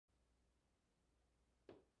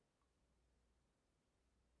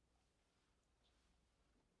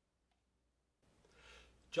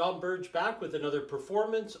John Burge back with another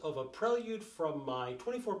performance of a prelude from my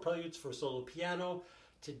 24 Preludes for solo piano.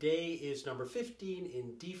 Today is number 15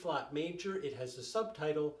 in D-flat major. It has the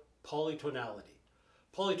subtitle Polytonality.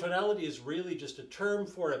 Polytonality is really just a term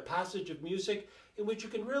for a passage of music in which you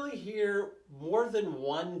can really hear more than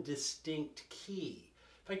one distinct key.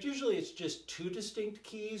 In fact, usually it's just two distinct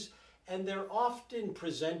keys, and they're often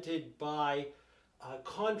presented by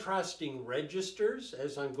contrasting registers,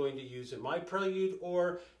 as I'm going to use in my prelude,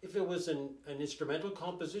 or if it was an instrumental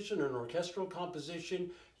composition or an orchestral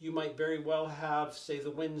composition, you might very well have, say,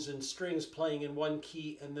 the winds and strings playing in one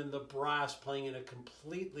key and then the brass playing in a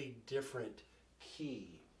completely different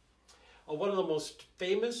key. One of the most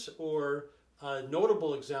famous or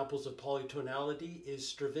notable examples of polytonality is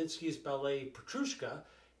Stravinsky's ballet Petrushka,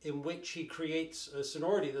 in which he creates a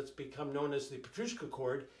sonority that's become known as the Petrushka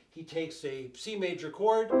chord. He takes a C major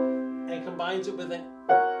chord and combines it with an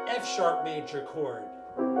F sharp major chord.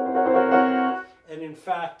 And in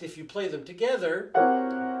fact, if you play them together,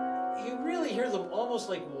 you really hear them almost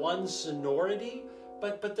like one sonority,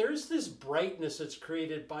 but there's this brightness that's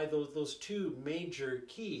created by those two major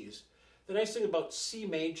keys. The nice thing about C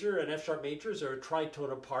major and F sharp major is they're a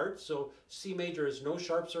tritone apart. So C major has no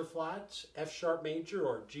sharps or flats. F sharp major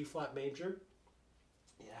or G flat major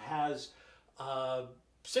has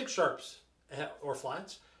 6 sharps or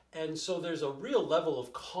flats. And so there's a real level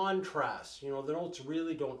of contrast. You know, the notes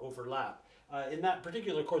really don't overlap. In that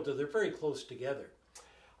particular chord, though, they're very close together.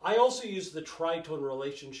 I also use the tritone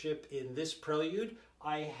relationship in this prelude.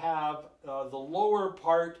 I have the lower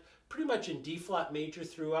part pretty much in D-flat major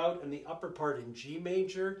throughout and the upper part in G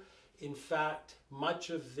major. In fact, much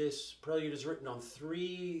of this prelude is written on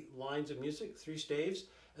 3 lines of music, 3 staves,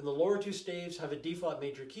 and the lower 2 staves have a D-flat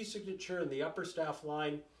major key signature and the upper staff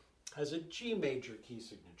line has a G major key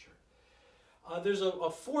signature. There's a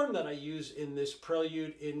form that I use in this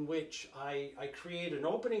prelude in which I create an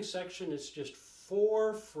opening section. It's just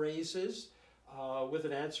 4 phrases with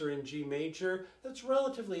an answer in G major. That's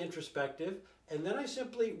relatively introspective. And then I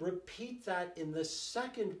simply repeat that in the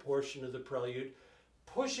second portion of the prelude,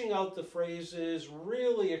 pushing out the phrases,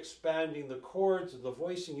 really expanding the chords and the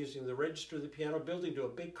voicing using the register of the piano, building to a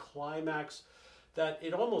big climax that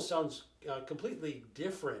it almost sounds completely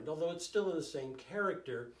different, although it's still in the same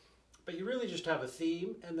character. But you really just have a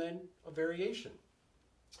theme and then a variation.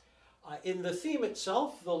 In the theme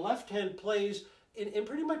itself, the left hand plays in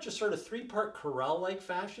pretty much a sort of 3-part chorale-like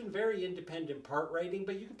fashion, very independent part writing,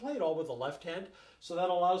 but you can play it all with the left hand. So that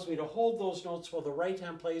allows me to hold those notes while the right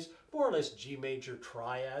hand plays more or less G major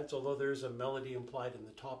triads, although there's a melody implied in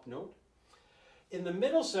the top note. In the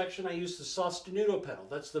middle section, I use the sostenuto pedal.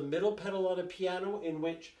 That's the middle pedal on a piano in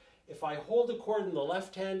which if I hold a chord in the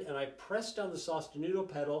left hand and I press down the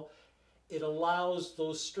sostenuto pedal, it allows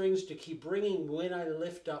those strings to keep ringing when I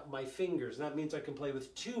lift up my fingers. And that means I can play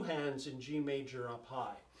with 2 hands in G major up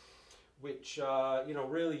high, which, you know,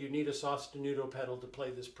 really you need a sostenuto pedal to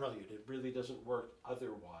play this prelude. It really doesn't work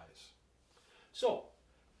otherwise. So,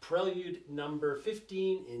 prelude number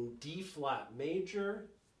 15 in D-flat major,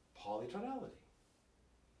 polytonality.